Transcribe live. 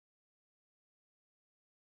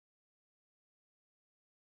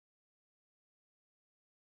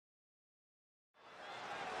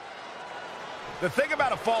The thing about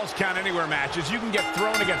a Falls Count Anywhere match is you can get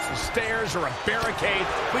thrown against the stairs or a barricade,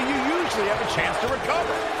 but you usually have a chance to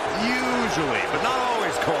recover. Usually, but not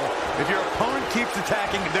always, Cole. If your opponent keeps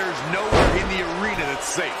attacking, there's nowhere in the arena that's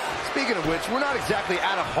safe. Speaking of which, we're not exactly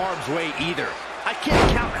out of harm's way either. I can't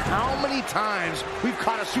count how many times we've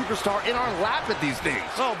caught a superstar in our lap at these things.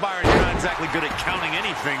 Oh, Byron, you're not exactly good at counting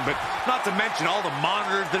anything, but not to mention all the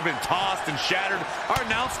monitors that have been tossed and shattered. Our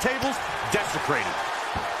announce tables desecrated.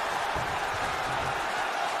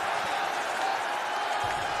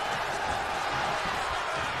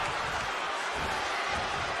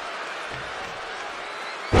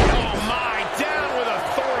 Oh, my, down with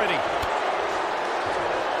authority.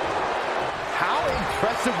 How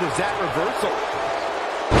impressive was that reversal?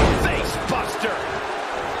 Face buster.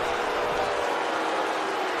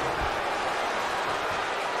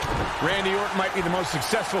 Randy Orton might be the most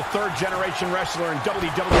successful third-generation wrestler in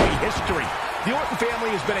WWE history. The Orton family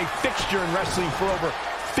has been a fixture in wrestling for over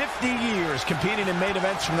 50 years, competing in main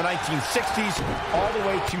events from the 1960s all the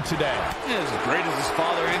way to today. As great as his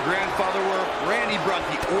father and grandfather were, Randy brought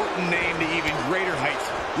the Orton name to even greater heights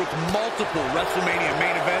with multiple WrestleMania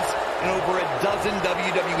main events and over a dozen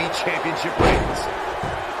WWE Championship reigns.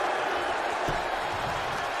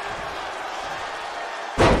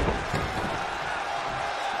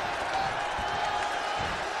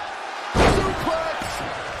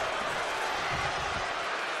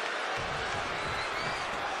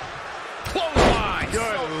 Clothesline.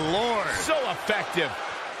 Good Lord. So effective.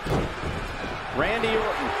 Randy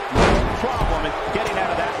Orton, no problem in getting out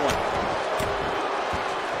of that one.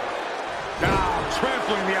 Now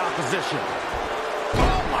trampling the opposition.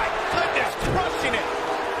 Oh, my goodness, crushing it.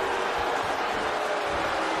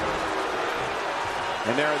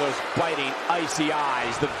 And there are those biting, icy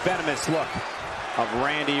eyes, the venomous look of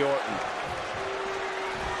Randy Orton.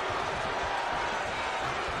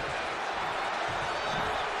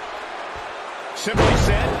 Simply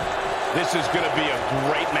said, this is going to be a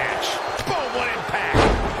great match. Boom, what impact.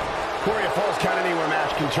 Corey, a Falls Count Anywhere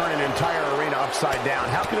match can turn an entire arena upside down.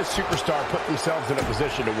 How can a superstar put themselves in a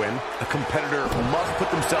position to win? A competitor must put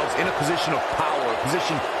themselves in a position of power, a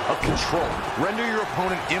position of control. Render your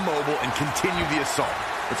opponent immobile and continue the assault.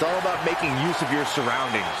 It's all about making use of your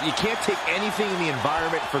surroundings. You can't take anything in the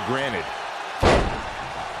environment for granted.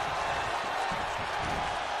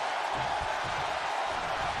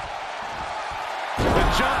 The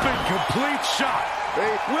jumping complete shot.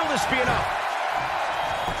 Will this be enough?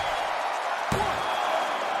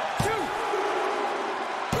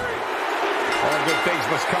 All good things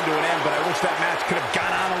must come to an end, but I wish that match could have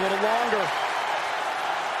gone on a little longer.